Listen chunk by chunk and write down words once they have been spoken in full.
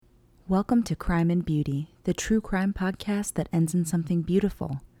Welcome to Crime and Beauty, the true crime podcast that ends in something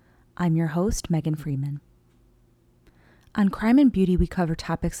beautiful. I'm your host, Megan Freeman. On Crime and Beauty, we cover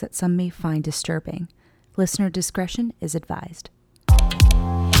topics that some may find disturbing. Listener discretion is advised.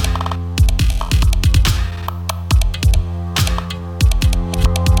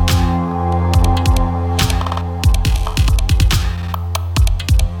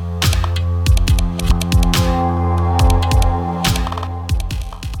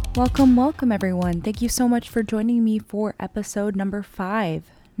 Welcome everyone. Thank you so much for joining me for episode number 5.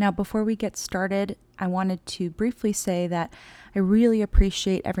 Now, before we get started, I wanted to briefly say that I really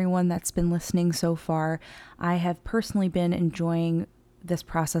appreciate everyone that's been listening so far. I have personally been enjoying this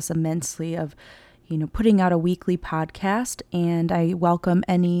process immensely of, putting out a weekly podcast, and I welcome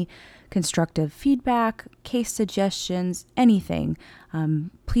any constructive feedback, case suggestions, anything.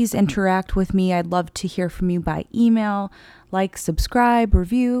 Please interact with me. I'd love to hear from you by email, subscribe,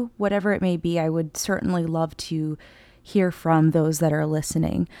 review, whatever it may be. I would certainly love to hear from those that are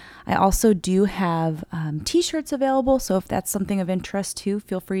listening. I also do have t-shirts available, so if that's something of interest too,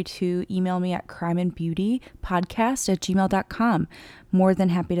 feel free to email me at crimeandbeautypodcast@gmail.com. More than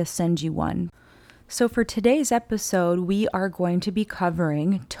happy to send you one. So for today's episode, we are going to be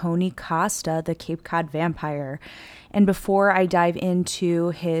covering Tony Costa, the Cape Cod vampire. And before I dive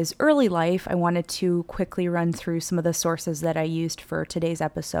into his early life, I wanted to quickly run through some of the sources that I used for today's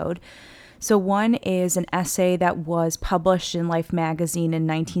episode. So one is an essay that was published in Life magazine in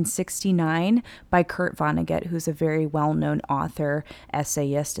 1969 by Kurt Vonnegut, who's a very well-known author,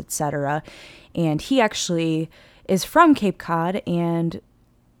 essayist, etc. And he actually is from Cape Cod, and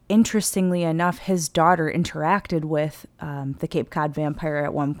interestingly enough, his daughter interacted with the Cape Cod vampire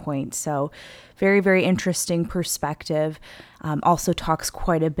at one point. So very, very interesting perspective. Also talks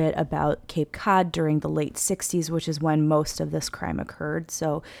quite a bit about Cape Cod during the late 60s, which is when most of this crime occurred.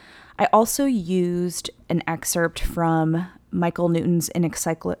 So I also used an excerpt from Michael Newton's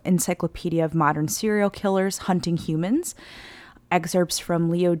Encyclopedia of Modern Serial Killers, Hunting Humans, excerpts from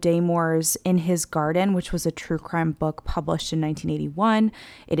Leo Damour's In His Garden, which was a true crime book published in 1981.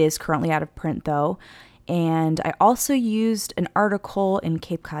 It is currently out of print, though. And I also used an article in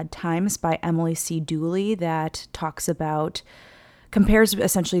Cape Cod Times by Emily C. Dooley that compares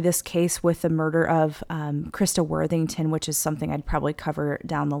essentially this case with the murder of Krista Worthington, which is something I'd probably cover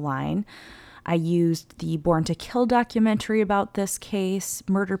down the line. I used the Born to Kill documentary about this case,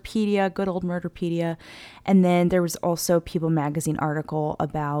 Murderpedia, good old Murderpedia. And then there was also a People magazine article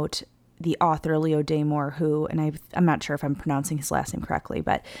about the author, Leo Damour, who, and I'm not sure if I'm pronouncing his last name correctly,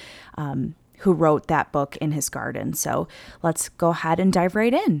 but who wrote that book, In His Garden. So let's go ahead and dive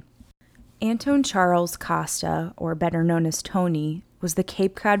right in. Antone Charles Costa, or better known as Tony, was the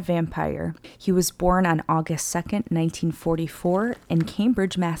Cape Cod vampire. He was born on August 2nd, 1944 in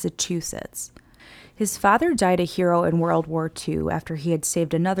Cambridge, Massachusetts. His father died a hero in World War II after he had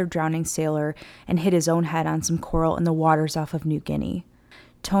saved another drowning sailor and hit his own head on some coral in the waters off of New Guinea.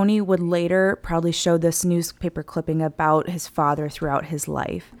 Tony would later proudly show this newspaper clipping about his father throughout his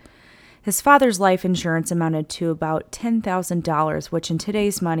life. His father's life insurance amounted to about $10,000, which in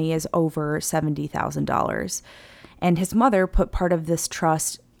today's money is over $70,000. And his mother put part of this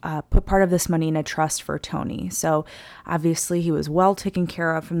money in a trust for Tony. So obviously he was well taken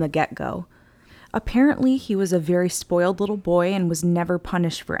care of from the get-go. Apparently he was a very spoiled little boy and was never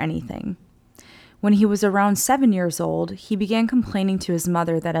punished for anything. When he was around 7 years old, he began complaining to his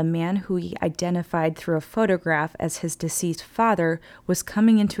mother that a man who he identified through a photograph as his deceased father was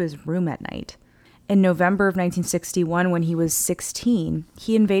coming into his room at night. In November of 1961, when he was 16,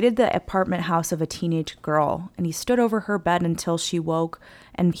 he invaded the apartment house of a teenage girl, and he stood over her bed until she woke,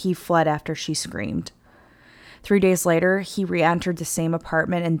 and he fled after she screamed. 3 days later, he re-entered the same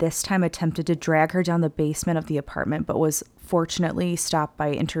apartment and this time attempted to drag her down the basement of the apartment, but was fortunately stopped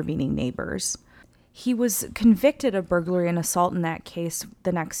by intervening neighbors. He was convicted of burglary and assault in that case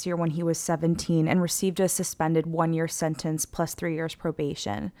the next year when he was 17 and received a suspended 1-year sentence plus 3 years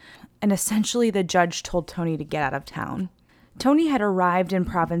probation. And essentially the judge told Tony to get out of town. Tony had arrived in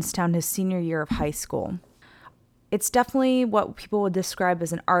Provincetown his senior year of high school. It's definitely what people would describe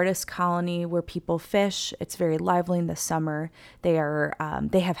as an artist colony where people fish. It's very lively in the summer. They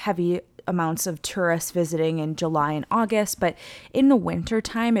have heavy amounts of tourists visiting in July and August, but in the winter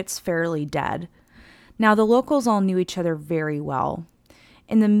time, it's fairly dead. Now, the locals all knew each other very well.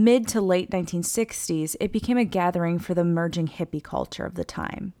 In the mid to late 1960s, it became a gathering for the emerging hippie culture of the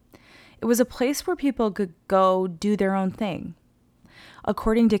time. It was a place where people could go do their own thing.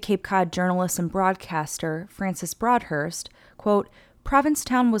 According to Cape Cod journalist and broadcaster Francis Broadhurst, quote,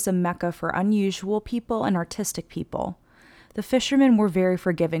 Provincetown was a mecca for unusual people and artistic people. The fishermen were very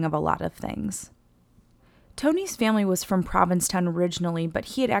forgiving of a lot of things. Tony's family was from Provincetown originally, but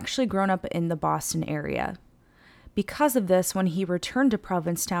he had actually grown up in the Boston area. Because of this, when he returned to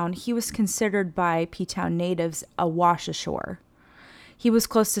Provincetown, he was considered by P-Town natives a wash ashore. He was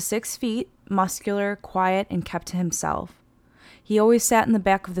close to 6 feet, muscular, quiet, and kept to himself. He always sat in the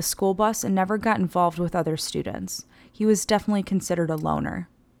back of the school bus and never got involved with other students. He was definitely considered a loner.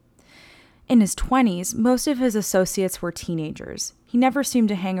 In his 20s, most of his associates were teenagers. He never seemed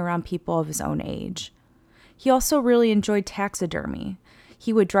to hang around people of his own age. He also really enjoyed taxidermy.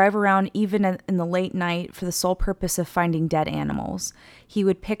 He would drive around even in the late night for the sole purpose of finding dead animals. He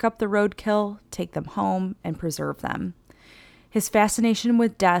would pick up the roadkill, take them home, and preserve them. His fascination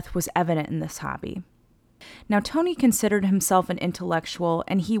with death was evident in this hobby. Now, Tony considered himself an intellectual,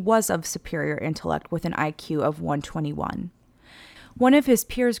 and he was of superior intellect with an IQ of 121. One of his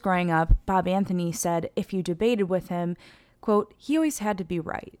peers growing up, Bob Anthony, said if you debated with him, quote, he always had to be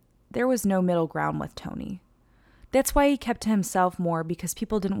right. There was no middle ground with Tony. That's why he kept to himself more, because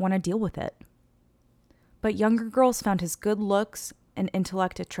people didn't want to deal with it. But younger girls found his good looks and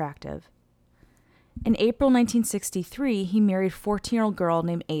intellect attractive. In April 1963, he married a 14-year-old girl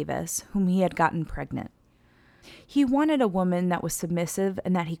named Avis, whom he had gotten pregnant. He wanted a woman that was submissive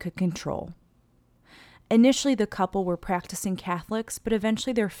and that he could control. Initially, the couple were practicing Catholics, but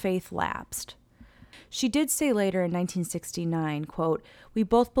eventually their faith lapsed. She did say later in 1969, quote, we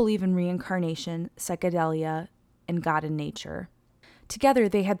both believe in reincarnation, psychedelia, and God and nature. Together,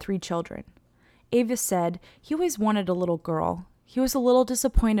 they had 3 children. Avis said he always wanted a little girl. He was a little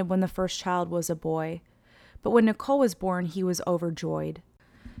disappointed when the first child was a boy, but when Nicole was born, he was overjoyed.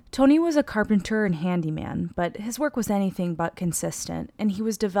 Tony was a carpenter and handyman, but his work was anything but consistent, and he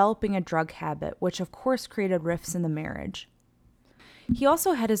was developing a drug habit, which of course created rifts in the marriage. He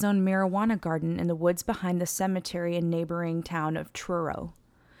also had his own marijuana garden in the woods behind the cemetery in neighboring town of Truro.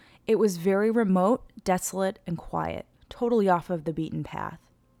 It was very remote, desolate, and quiet, totally off of the beaten path.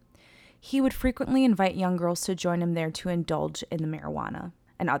 He would frequently invite young girls to join him there to indulge in the marijuana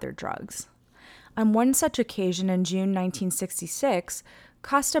and other drugs. On one such occasion in June 1966,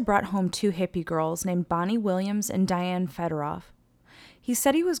 Costa brought home 2 hippie girls named Bonnie Williams and Diane Fedorov. He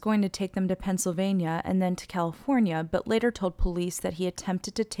said he was going to take them to Pennsylvania and then to California, but later told police that he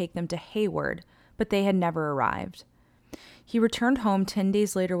attempted to take them to Hayward, but they had never arrived. He returned home 10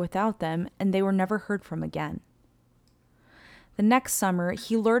 days later without them, and they were never heard from again. The next summer,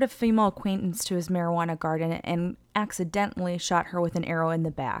 he lured a female acquaintance to his marijuana garden and accidentally shot her with an arrow in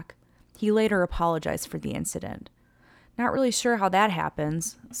the back. He later apologized for the incident. Not really sure how that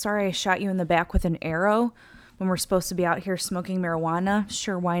happens. Sorry I shot you in the back with an arrow when we're supposed to be out here smoking marijuana.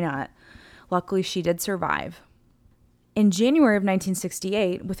 Sure, why not? Luckily, she did survive. In January of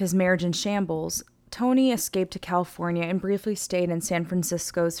 1968, with his marriage in shambles, Tony escaped to California and briefly stayed in San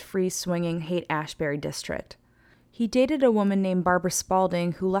Francisco's free-swinging Haight-Ashbury district. He dated a woman named Barbara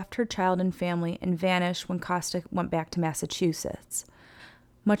Spalding who left her child and family and vanished when Costa went back to Massachusetts.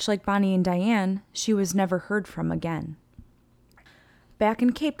 Much like Bonnie and Diane, she was never heard from again. Back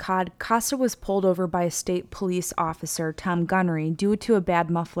in Cape Cod, Costa was pulled over by a state police officer, Tom Gunnery, due to a bad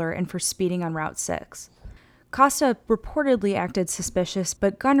muffler and for speeding on Route 6. Costa reportedly acted suspicious,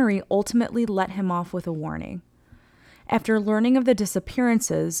 but Gunnery ultimately let him off with a warning. After learning of the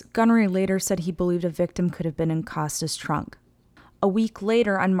disappearances, Gunnery later said he believed a victim could have been in Costa's trunk. A week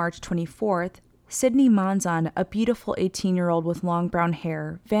later, on March 24th, Sydney Monzon, a beautiful 18-year-old with long brown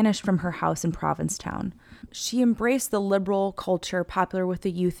hair, vanished from her house in Provincetown. She embraced the liberal culture popular with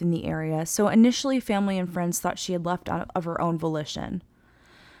the youth in the area, so initially family and friends thought she had left of her own volition.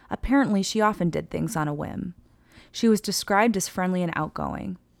 Apparently, she often did things on a whim. She was described as friendly and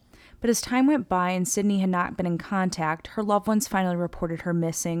outgoing. But as time went by and Sydney had not been in contact, her loved ones finally reported her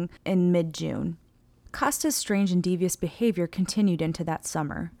missing in mid-June. Costa's strange and devious behavior continued into that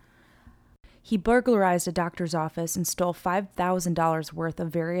summer. He burglarized a doctor's office and stole $5,000 worth of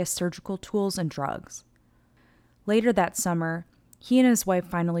various surgical tools and drugs. Later that summer, he and his wife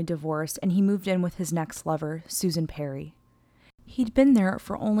finally divorced, and he moved in with his next lover, Susan Perry. He'd been there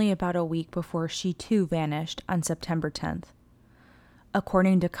for only about a week before she too vanished on September 10th.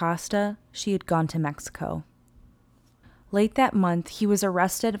 According to Costa, she had gone to Mexico. Late that month, he was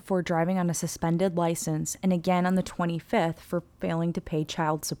arrested for driving on a suspended license and again on the 25th for failing to pay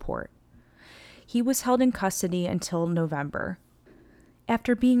child support. He was held in custody until November.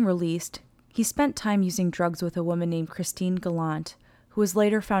 After being released, he spent time using drugs with a woman named Christine Gallant, who was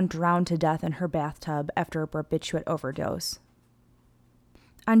later found drowned to death in her bathtub after a barbiturate overdose.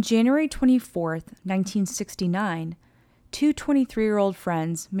 On January 24, 1969, two 23-year-old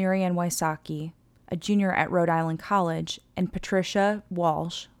friends, Marianne Wysocki, a junior at Rhode Island College, and Patricia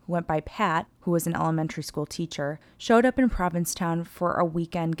Walsh, who went by Pat, who was an elementary school teacher, showed up in Provincetown for a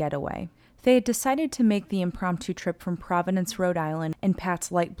weekend getaway. They had decided to make the impromptu trip from Providence, Rhode Island, in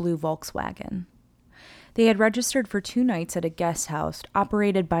Pat's light blue Volkswagen. They had registered for 2 nights at a guest house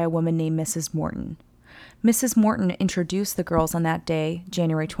operated by a woman named Mrs. Morton. Mrs. Morton introduced the girls on that day,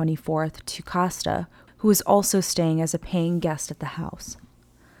 January 24th, to Costa, who was also staying as a paying guest at the house.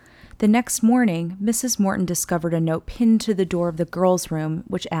 The next morning, Mrs. Morton discovered a note pinned to the door of the girls' room,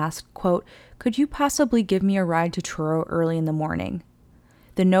 which asked, quote, "Could you possibly give me a ride to Truro early in the morning?"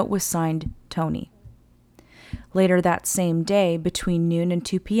 The note was signed Tony. Later that same day, between noon and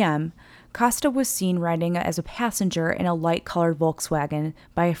 2 p.m., Costa was seen riding as a passenger in a light-colored Volkswagen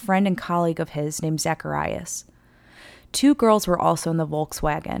by a friend and colleague of his named Zacharias. 2 girls were also in the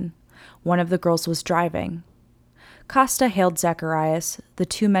Volkswagen. One of the girls was driving. Costa hailed Zacharias, the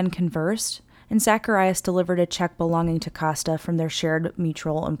 2 men conversed, and Zacharias delivered a check belonging to Costa from their shared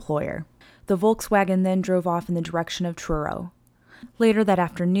mutual employer. The Volkswagen then drove off in the direction of Truro. Later that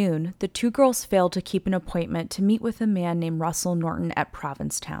afternoon, the 2 girls failed to keep an appointment to meet with a man named Russell Norton at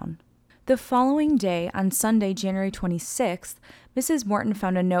Provincetown. The following day, on Sunday, January 26th, Mrs. Morton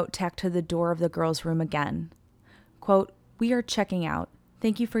found a note tacked to the door of the girls' room again. Quote, "We are checking out.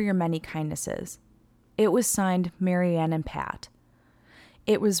 Thank you for your many kindnesses." It was signed Mary Ann and Pat.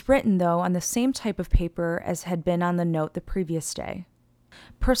 It was written, though, on the same type of paper as had been on the note the previous day.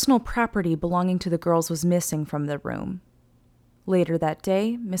 Personal property belonging to the girls was missing from the room. Later that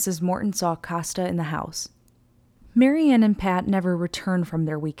day, Mrs. Morton saw Costa in the house. Mary Ann and Pat never returned from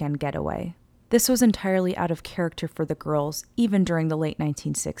their weekend getaway. This was entirely out of character for the girls, even during the late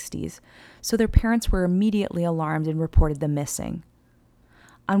 1960s, so their parents were immediately alarmed and reported them missing.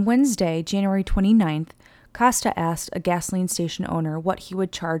 On Wednesday, January 29th, Costa asked a gasoline station owner what he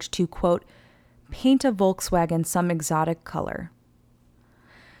would charge to, quote, "paint a Volkswagen some exotic color."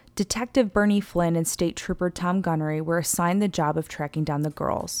 Detective Bernie Flynn and State Trooper Tom Gunnery were assigned the job of tracking down the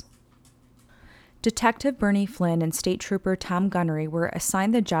girls. Detective Bernie Flynn and State Trooper Tom Gunnery were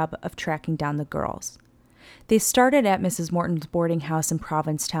assigned the job of tracking down the girls. They started at Mrs. Morton's boarding house in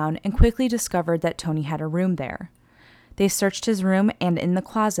Provincetown and quickly discovered that Tony had a room there. They searched his room, and in the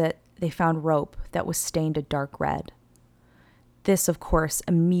closet, they found rope that was stained a dark red. This, of course,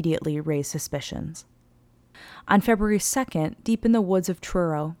 immediately raised suspicions. On February 2nd, deep in the woods of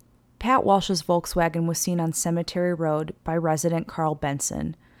Truro, Pat Walsh's Volkswagen was seen on Cemetery Road by resident Carl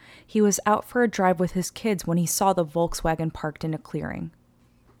Benson. He was out for a drive with his kids when he saw the Volkswagen parked in a clearing.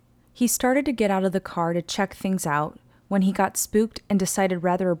 He started to get out of the car to check things out when he got spooked and decided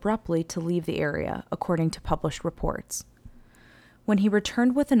rather abruptly to leave the area, according to published reports. When he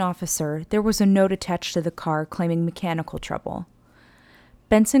returned with an officer, there was a note attached to the car claiming mechanical trouble.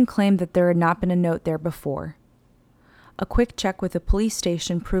 Benson claimed that there had not been a note there before. A quick check with the police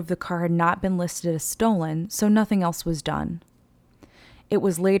station proved the car had not been listed as stolen, so nothing else was done. It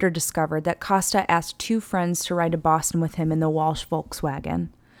was later discovered that Costa asked 2 friends to ride to Boston with him in the Walsh Volkswagen.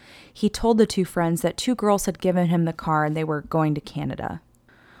 He told the 2 friends that 2 girls had given him the car and they were going to Canada.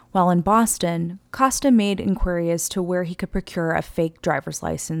 While in Boston, Costa made inquiry as to where he could procure a fake driver's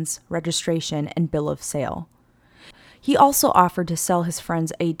license, registration, and bill of sale. He also offered to sell his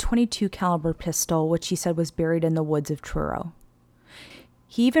friends a .22 caliber pistol, which he said was buried in the woods of Truro.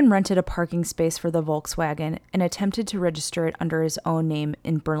 He even rented a parking space for the Volkswagen and attempted to register it under his own name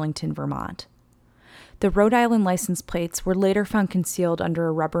in Burlington, Vermont. The Rhode Island license plates were later found concealed under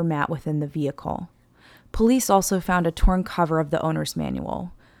a rubber mat within the vehicle. Police also found a torn cover of the owner's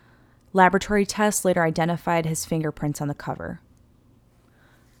manual. Laboratory tests later identified his fingerprints on the cover.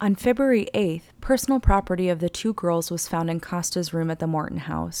 On February 8th, personal property of the 2 girls was found in Costa's room at the Morton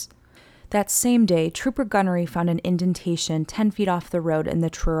house. That same day, Trooper Gunnery found an indentation 10 feet off the road in the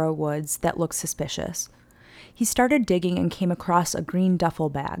Truro woods that looked suspicious. He started digging and came across a green duffel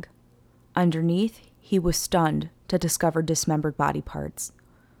bag. Underneath, he was stunned to discover dismembered body parts.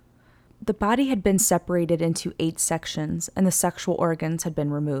 The body had been separated into 8 sections, and the sexual organs had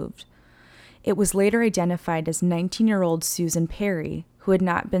been removed. It was later identified as 19-year-old Susan Perry, who had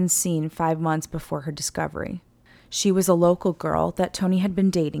not been seen 5 months before her discovery. She was a local girl that Tony had been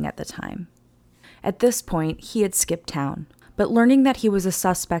dating at the time. At this point, he had skipped town, but learning that he was a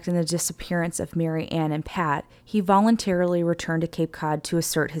suspect in the disappearance of Mary Ann and Pat, he voluntarily returned to Cape Cod to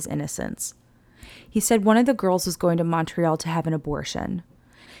assert his innocence. He said one of the girls was going to Montreal to have an abortion.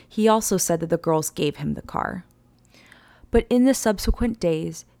 He also said that the girls gave him the car. But in the subsequent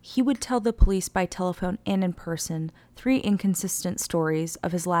days, he would tell the police by telephone and in person 3 inconsistent stories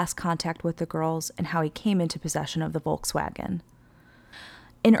of his last contact with the girls and how he came into possession of the Volkswagen.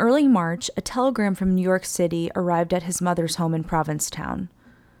 In early March, a telegram from New York City arrived at his mother's home in Provincetown.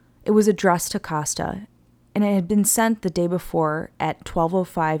 It was addressed to Costa, and it had been sent the day before at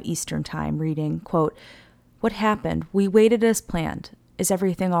 12:05 Eastern Time, reading, quote, "What happened? We waited as planned. Is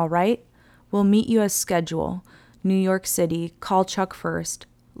everything all right? We'll meet you as scheduled. New York City. Call Chuck first.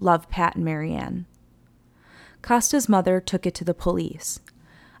 Love, Pat and Marianne." Costa's mother took it to the police.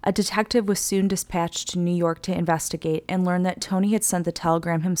 A detective was soon dispatched to New York to investigate and learned that Tony had sent the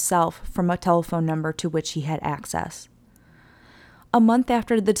telegram himself from a telephone number to which he had access. A month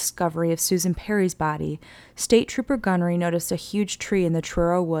after the discovery of Susan Perry's body, State Trooper Gunnery noticed a huge tree in the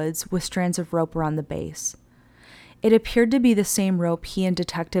Truro woods with strands of rope around the base. It appeared to be the same rope he and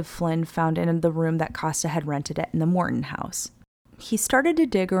Detective Flynn found in the room that Costa had rented in the Morton house. He started to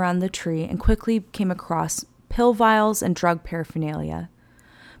dig around the tree and quickly came across pill vials and drug paraphernalia.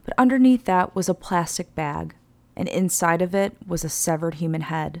 But underneath that was a plastic bag, and inside of it was a severed human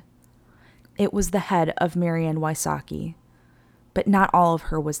head. It was the head of Marianne Wysocki, but not all of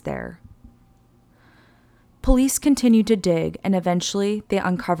her was there. Police continued to dig, and eventually they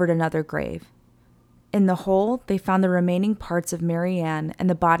uncovered another grave. In the hole, they found the remaining parts of Marianne and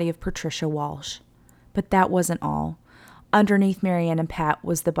the body of Patricia Walsh. But that wasn't all. Underneath Marianne and Pat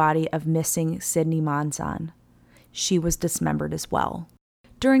was the body of missing Sydney Monzon. She was dismembered as well.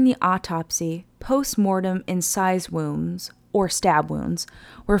 During the autopsy, post-mortem incised wounds, or stab wounds,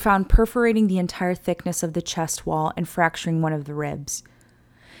 were found perforating the entire thickness of the chest wall and fracturing one of the ribs.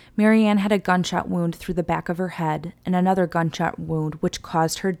 Marianne had a gunshot wound through the back of her head, and another gunshot wound, which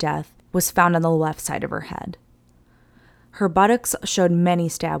caused her death, was found on the left side of her head. Her buttocks showed many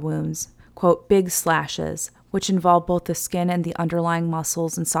stab wounds, quote, big slashes, which involved both the skin and the underlying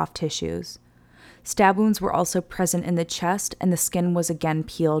muscles and soft tissues. Stab wounds were also present in the chest, and the skin was again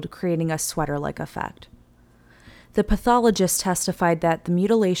peeled, creating a sweater-like effect. The pathologist testified that the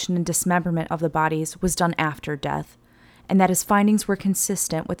mutilation and dismemberment of the bodies was done after death, and that his findings were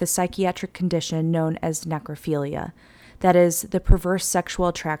consistent with a psychiatric condition known as necrophilia, that is, the perverse sexual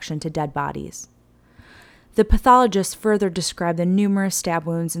attraction to dead bodies. The pathologist further described the numerous stab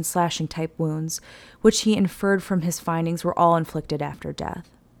wounds and slashing-type wounds, which he inferred from his findings were all inflicted after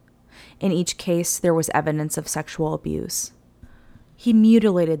death. In each case, there was evidence of sexual abuse. He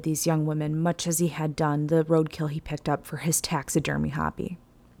mutilated these young women much as he had done the roadkill he picked up for his taxidermy hobby.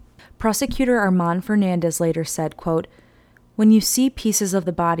 Prosecutor Armand Fernandez later said, quote, "When you see pieces of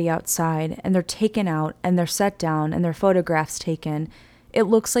the body outside and they're taken out and they're set down and their photographs taken, it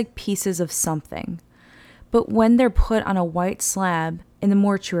looks like pieces of something. But when they're put on a white slab in the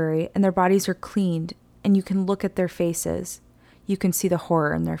mortuary and their bodies are cleaned and you can look at their faces, you can see the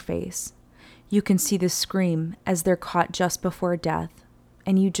horror in their face. You can see the scream as they're caught just before death,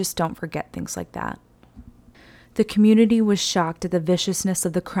 and you just don't forget things like that." The community was shocked at the viciousness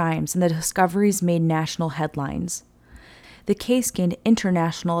of the crimes, and the discoveries made national headlines. The case gained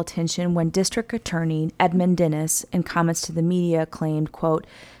international attention when District Attorney Edmund Dennis, in comments to the media, claimed, quote,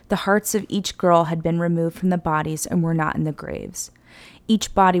 "The hearts of each girl had been removed from the bodies and were not in the graves.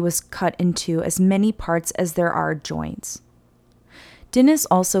 Each body was cut into as many parts as there are joints." Dennis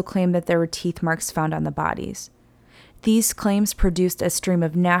also claimed that there were teeth marks found on the bodies. These claims produced a stream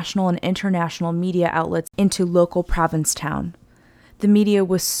of national and international media outlets into local Provincetown. The media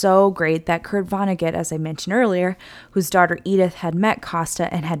was so great that Kurt Vonnegut, as I mentioned earlier, whose daughter Edith had met Costa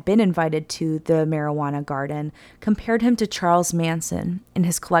and had been invited to the marijuana garden, compared him to Charles Manson in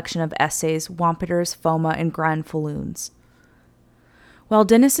his collection of essays, Wampeters, Foma, and Granfalloons. While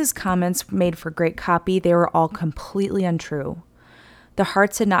Dennis's comments made for great copy, they were all completely untrue. The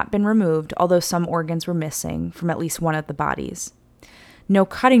hearts had not been removed, although some organs were missing from at least one of the bodies. No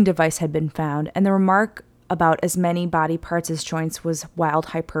cutting device had been found, and the remark about as many body parts as joints was wild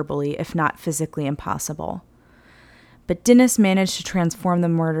hyperbole, if not physically impossible. But Dennis managed to transform the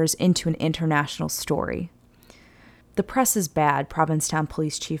murders into an international story. "The press is bad," Provincetown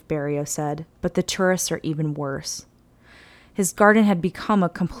Police Chief Barrio said, "but the tourists are even worse." His garden had become a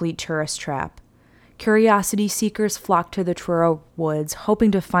complete tourist trap. Curiosity seekers flocked to the Truro woods,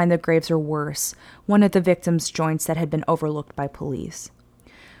 hoping to find the graves or worse, one of the victims' joints that had been overlooked by police.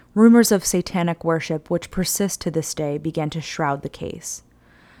 Rumors of satanic worship, which persist to this day, began to shroud the case.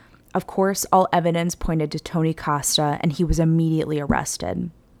 Of course, all evidence pointed to Tony Costa, and he was immediately arrested.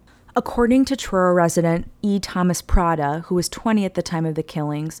 According to Truro resident E. Thomas Prada, who was 20 at the time of the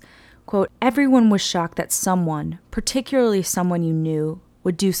killings, quote, "Everyone was shocked that someone, particularly someone you knew,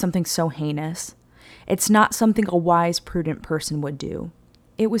 would do something so heinous. It's not something a wise, prudent person would do.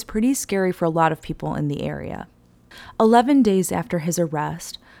 It was pretty scary for a lot of people in the area." 11 days after his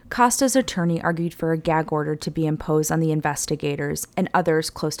arrest, Costa's attorney argued for a gag order to be imposed on the investigators and others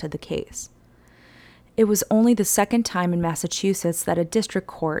close to the case. It was only the second time in Massachusetts that a district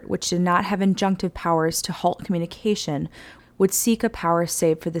court, which did not have injunctive powers to halt communication, would seek a power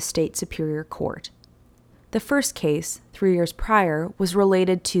saved for the state superior court. The first case, 3 years prior, was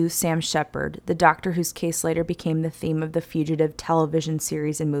related to Sam Shepard, the doctor whose case later became the theme of the Fugitive television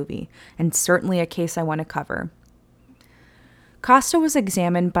series and movie, and certainly a case I want to cover. Costa was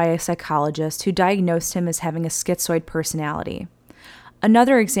examined by a psychologist who diagnosed him as having a schizoid personality.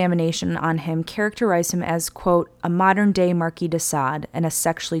 Another examination on him characterized him as, quote, a modern-day Marquis de Sade and a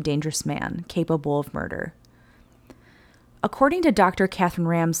sexually dangerous man, capable of murder. According to Dr. Catherine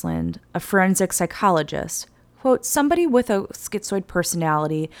Ramsland, a forensic psychologist, quote, somebody with a schizoid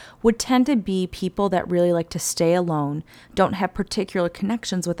personality would tend to be people that really like to stay alone, don't have particular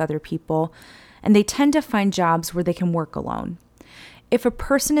connections with other people, and they tend to find jobs where they can work alone. If a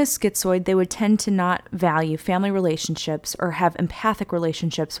person is schizoid, they would tend to not value family relationships or have empathic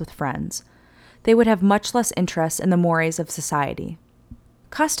relationships with friends. They would have much less interest in the mores of society.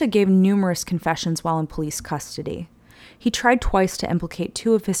 Costa gave numerous confessions while in police custody. He tried twice to implicate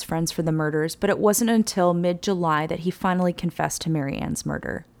 2 of his friends for the murders, but it wasn't until mid-July that he finally confessed to Mary Ann's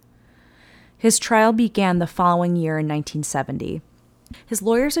murder. His trial began the following year in 1970. His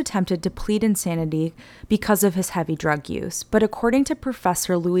lawyers attempted to plead insanity because of his heavy drug use, but according to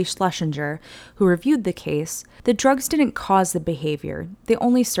Professor Louis Schlesinger, who reviewed the case, the drugs didn't cause the behavior, they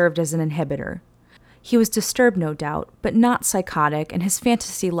only served as an inhibitor. He was disturbed, no doubt, but not psychotic, and his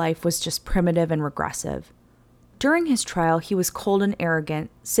fantasy life was just primitive and regressive. During his trial, he was cold and arrogant,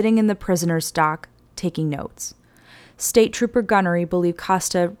 sitting in the prisoner's dock, taking notes. State Trooper Gunnery believed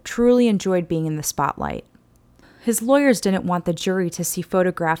Costa truly enjoyed being in the spotlight. His lawyers didn't want the jury to see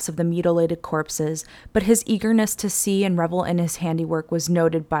photographs of the mutilated corpses, but his eagerness to see and revel in his handiwork was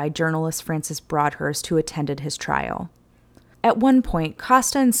noted by journalist Francis Broadhurst, who attended his trial. At one point,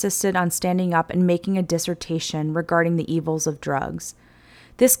 Costa insisted on standing up and making a dissertation regarding the evils of drugs.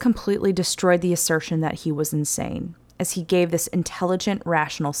 This completely destroyed the assertion that he was insane, as he gave this intelligent,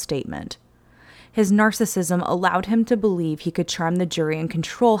 rational statement. His narcissism allowed him to believe he could charm the jury and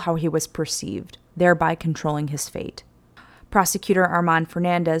control how he was perceived, thereby controlling his fate. Prosecutor Armand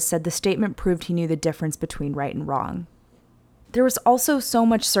Fernandez said the statement proved he knew the difference between right and wrong. There was also so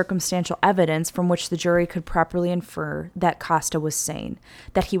much circumstantial evidence from which the jury could properly infer that Costa was sane,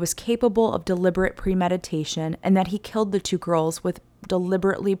 that he was capable of deliberate premeditation, and that he killed the 2 girls with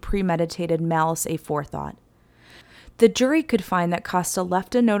deliberately premeditated malice aforethought. The jury could find that Costa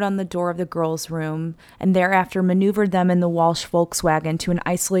left a note on the door of the girls' room and thereafter maneuvered them in the Walsh Volkswagen to an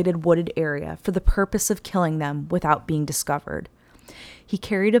isolated wooded area for the purpose of killing them without being discovered. He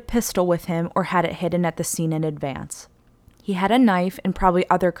carried a pistol with him or had it hidden at the scene in advance. He had a knife and probably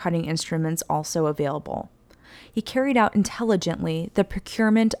other cutting instruments also available. He carried out intelligently the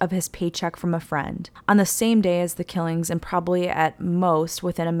procurement of his paycheck from a friend on the same day as the killings and probably at most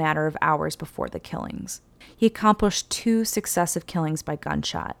within a matter of hours before the killings. He accomplished 2 successive killings by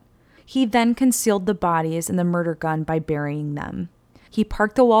gunshot. He then concealed the bodies and the murder gun by burying them. He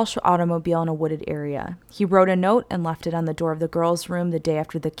parked the Walsh automobile in a wooded area. He wrote a note and left it on the door of the girls' room the day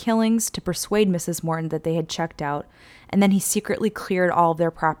after the killings to persuade Mrs. Morton that they had checked out, and then he secretly cleared all of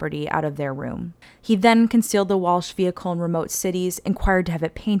their property out of their room. He then concealed the Walsh vehicle in remote cities, inquired to have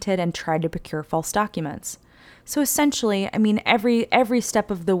it painted, and tried to procure false documents. So essentially, every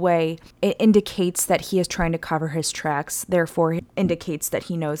step of the way, it indicates that he is trying to cover his tracks, therefore it indicates that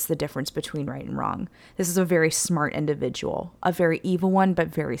he knows the difference between right and wrong. This is a very smart individual, a very evil one, but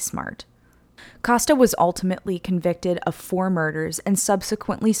very smart. Costa was ultimately convicted of 4 murders and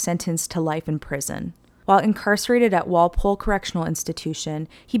subsequently sentenced to life in prison. While incarcerated at Walpole Correctional Institution,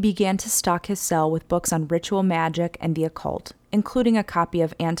 he began to stock his cell with books on ritual magic and the occult, including a copy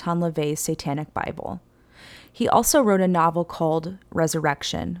of Anton LaVey's Satanic Bible. He also wrote a novel called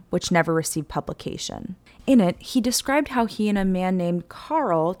Resurrection, which never received publication. In it, he described how he and a man named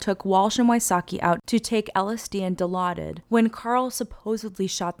Carl took Walsh and Wysocki out to take LSD and Dilaudid, when Carl supposedly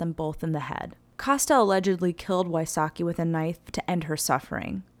shot them both in the head. Costa allegedly killed Wysocki with a knife to end her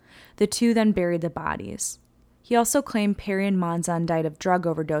suffering. The 2 then buried the bodies. He also claimed Perry and Monzon died of drug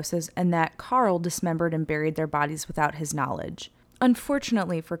overdoses and that Carl dismembered and buried their bodies without his knowledge.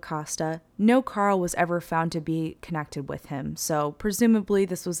 Unfortunately for Costa, no Carl was ever found to be connected with him, so presumably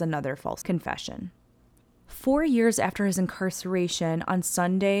this was another false confession. 4 years after his incarceration, on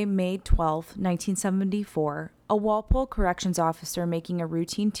Sunday, May 12, 1974, A Walpole corrections officer making a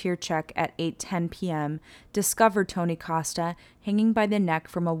routine tear check at 8:10 p.m. discovered Tony Costa hanging by the neck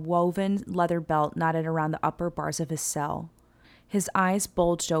from a woven leather belt knotted around the upper bars of his cell. His eyes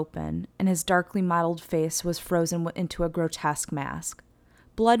bulged open, and his darkly modeled face was frozen into a grotesque mask.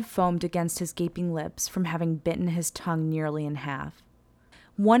 Blood foamed against his gaping lips from having bitten his tongue nearly in half.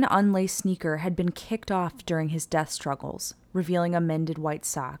 One unlaced sneaker had been kicked off during his death struggles, revealing a mended white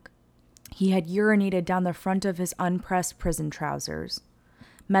sock. He had urinated down the front of his unpressed prison trousers.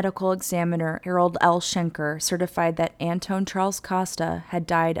 Medical examiner Harold L. Schenker certified that Antone Charles Costa had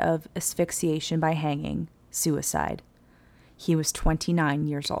died of asphyxiation by hanging, suicide. He was 29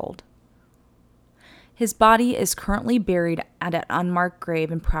 years old. His body is currently buried at an unmarked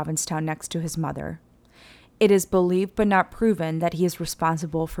grave in Provincetown next to his mother. It is believed but not proven that he is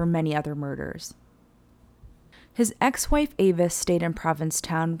responsible for many other murders. His ex-wife Avis stayed in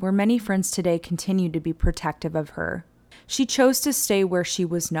Provincetown, where many friends today continue to be protective of her. She chose to stay where she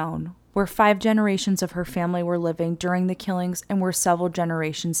was known, where 5 generations of her family were living during the killings and where several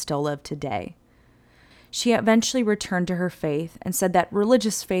generations still live today. She eventually returned to her faith and said that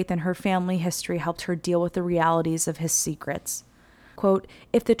religious faith and her family history helped her deal with the realities of his secrets. Quote,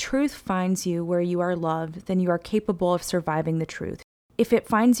 "If the truth finds you where you are loved, then you are capable of surviving the truth. If it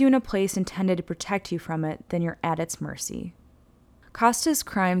finds you in a place intended to protect you from it, then you're at its mercy." Costa's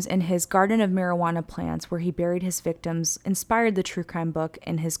crimes in his Garden of Marijuana Plants, where he buried his victims, inspired the true crime book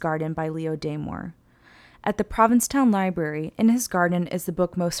In His Garden by Leo Daymore. At the Provincetown Library, In His Garden is the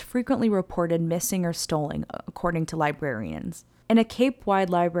book most frequently reported missing or stolen, according to librarians. In a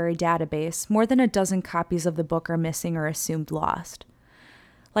Cape-wide library database, more than a dozen copies of the book are missing or assumed lost.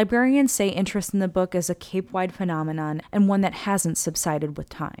 Librarians say interest in the book is a Cape-wide phenomenon and one that hasn't subsided with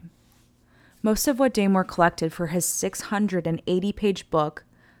time. Most of what Daymore collected for his 680-page book,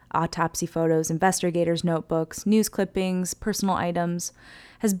 autopsy photos, investigators' notebooks, news clippings, personal items,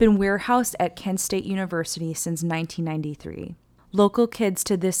 has been warehoused at Kent State University since 1993. Local kids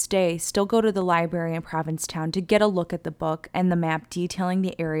to this day still go to the library in Provincetown to get a look at the book and the map detailing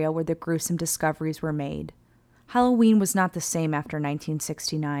the area where the gruesome discoveries were made. Halloween was not the same after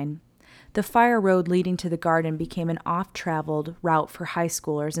 1969. The fire road leading to the garden became an oft-traveled route for high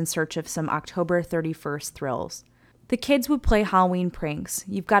schoolers in search of some October 31st thrills. The kids would play Halloween pranks.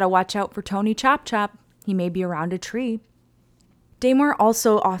 You've got to watch out for Tony Chop Chop. He may be around a tree. Daymore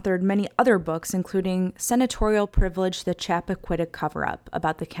also authored many other books, including Senatorial Privilege, the Chappaquiddick Cover-Up,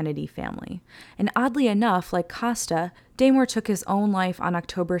 about the Kennedy family. And oddly enough, like Costa, Daymore took his own life on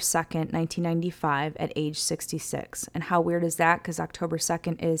October 2nd, 1995, at age 66. And how weird is that? Because October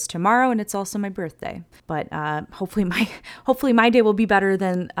 2nd is tomorrow, and it's also my birthday. But hopefully my day will be better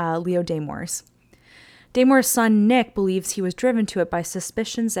than Leo Daymore's. Daymore's son, Nick, believes he was driven to it by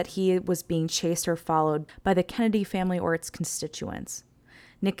suspicions that he was being chased or followed by the Kennedy family or its constituents.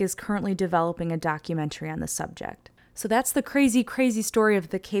 Nick is currently developing a documentary on the subject. So that's the crazy, crazy story of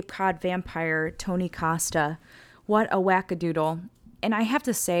the Cape Cod vampire, Tony Costa. What a wackadoodle. And I have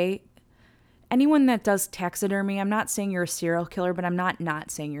to say, anyone that does taxidermy, I'm not saying you're a serial killer, but I'm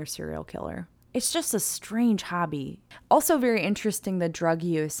not saying you're a serial killer. It's just a strange hobby. Also very interesting, the drug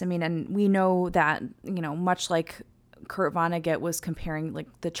use. I mean, and we know that, much like Kurt Vonnegut was comparing like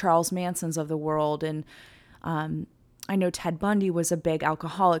the Charles Mansons of the world. And I know Ted Bundy was a big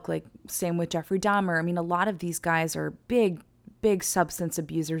alcoholic, like same with Jeffrey Dahmer. I mean, a lot of these guys are big substance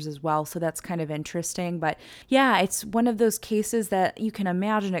abusers as well. So that's kind of interesting. But yeah, it's one of those cases that you can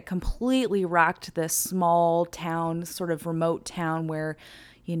imagine it completely rocked this small town, sort of remote town where,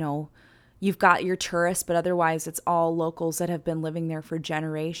 you've got your tourists, but otherwise it's all locals that have been living there for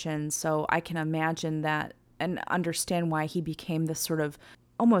generations. So I can imagine that and understand why he became this sort of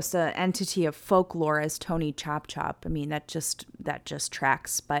almost an entity of folklore as Tony Chop Chop. I mean, that just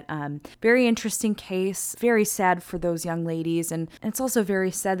tracks. But very interesting case, very sad for those young ladies. And it's also very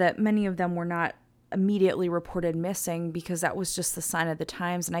sad that many of them were not immediately reported missing because that was just the sign of the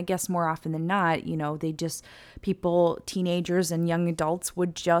times. And I guess more often than not, teenagers and young adults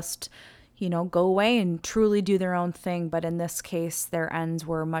would just go away and truly do their own thing. But in this case, their ends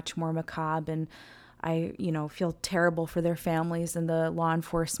were much more macabre. And I, feel terrible for their families and the law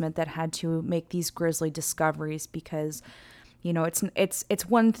enforcement that had to make these grisly discoveries because, it's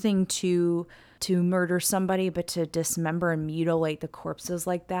one thing to murder somebody, but to dismember and mutilate the corpses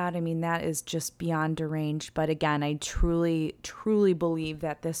like that, I mean, that is just beyond deranged. But again, I truly, truly believe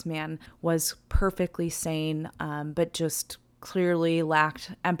that this man was perfectly sane, but just clearly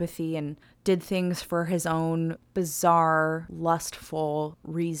lacked empathy and did things for his own bizarre, lustful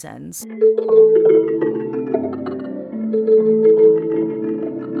reasons.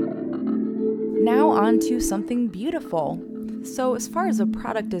 Now on on to something beautiful. So as far as a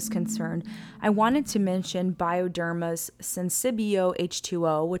product is concerned, I wanted to mention Bioderma's Sensibio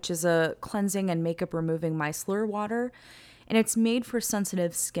H2O, which is a cleansing and makeup removing micellar water. And it's made for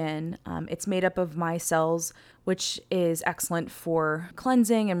sensitive skin. It's made up of micelles, which is excellent for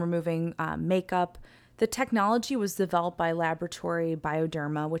cleansing and removing makeup. The technology was developed by Laboratoire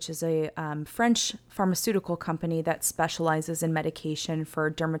Bioderma, which is a French pharmaceutical company that specializes in medication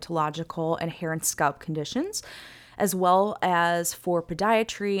for dermatological and hair and scalp conditions, as well as for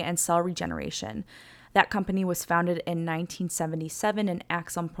podiatry and cell regeneration. That company was founded in 1977 in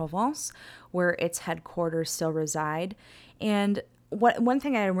Aix-en-Provence, where its headquarters still reside. And one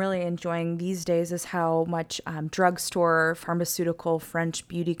thing I'm really enjoying these days is how much drugstore, pharmaceutical, French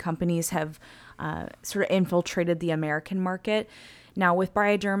beauty companies have sort of infiltrated the American market. Now with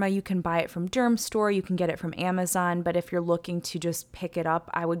Bioderma, you can buy it from Dermstore, you can get it from Amazon, but if you're looking to just pick it up,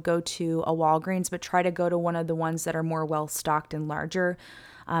 I would go to a Walgreens, but try to go to one of the ones that are more well-stocked and larger,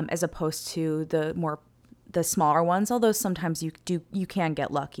 as opposed to the smaller ones, although sometimes you can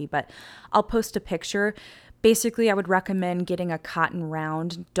get lucky. But I'll post a picture. Basically, I would recommend getting a cotton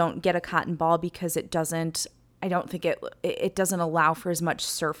round. Don't get a cotton ball because it doesn't allow for as much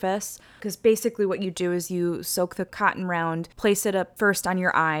surface, because basically what you do is you soak the cotton round, place it up first on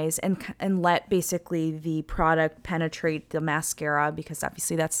your eyes, and let basically the product penetrate the mascara, because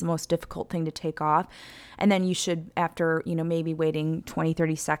obviously that's the most difficult thing to take off. And then you should, after maybe waiting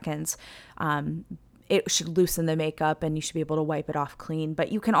 20-30 seconds, it should loosen the makeup and you should be able to wipe it off clean.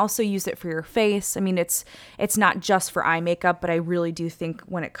 But you can also use it for your face. I mean, it's not just for eye makeup, but I really do think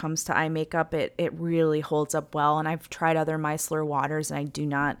when it comes to eye makeup, it really holds up well. And I've tried other micellar waters and I do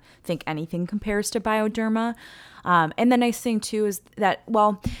not think anything compares to Bioderma. And the nice thing too is that,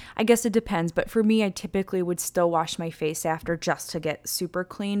 well, I guess it depends, but for me, I typically would still wash my face after just to get super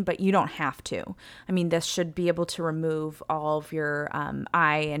clean, but you don't have to. I mean, this should be able to remove all of your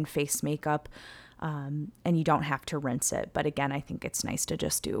eye and face makeup. And you don't have to rinse it. But again, I think it's nice to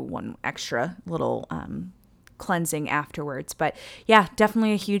just do one extra little cleansing afterwards. But yeah,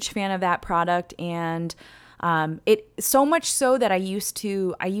 definitely a huge fan of that product. And it so much so that I used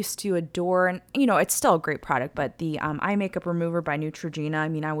to adore, and it's still a great product, but the eye makeup remover by Neutrogena, I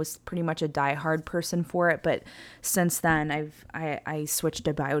mean, I was pretty much a diehard person for it. But since then, I switched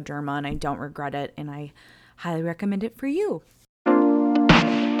to Bioderma and I don't regret it. And I highly recommend it for you.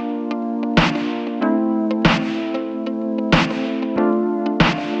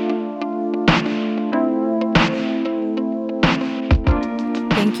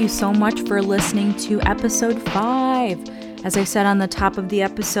 Thank you so much for listening to episode 5. As I said on the top of the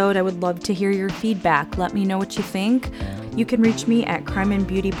episode, I would love to hear your feedback. Let me know what you think. You can reach me at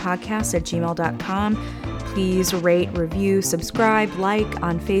crimeandbeautypodcast@gmail.com. Please rate, review, subscribe, like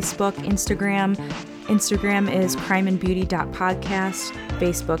on Facebook, Instagram. Instagram is crimeandbeauty.podcast.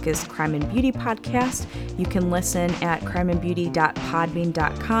 Facebook is Crime and Beauty Podcast. You can listen at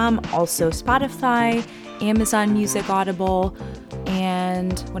crimeandbeauty.podbean.com. Also Spotify, Amazon Music, Audible,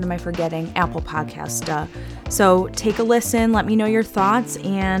 and what am I forgetting? Apple Podcast. So take a listen, let me know your thoughts,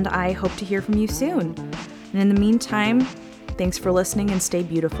 and I hope to hear from you soon. And in the meantime, thanks for listening and stay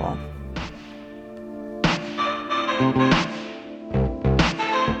beautiful.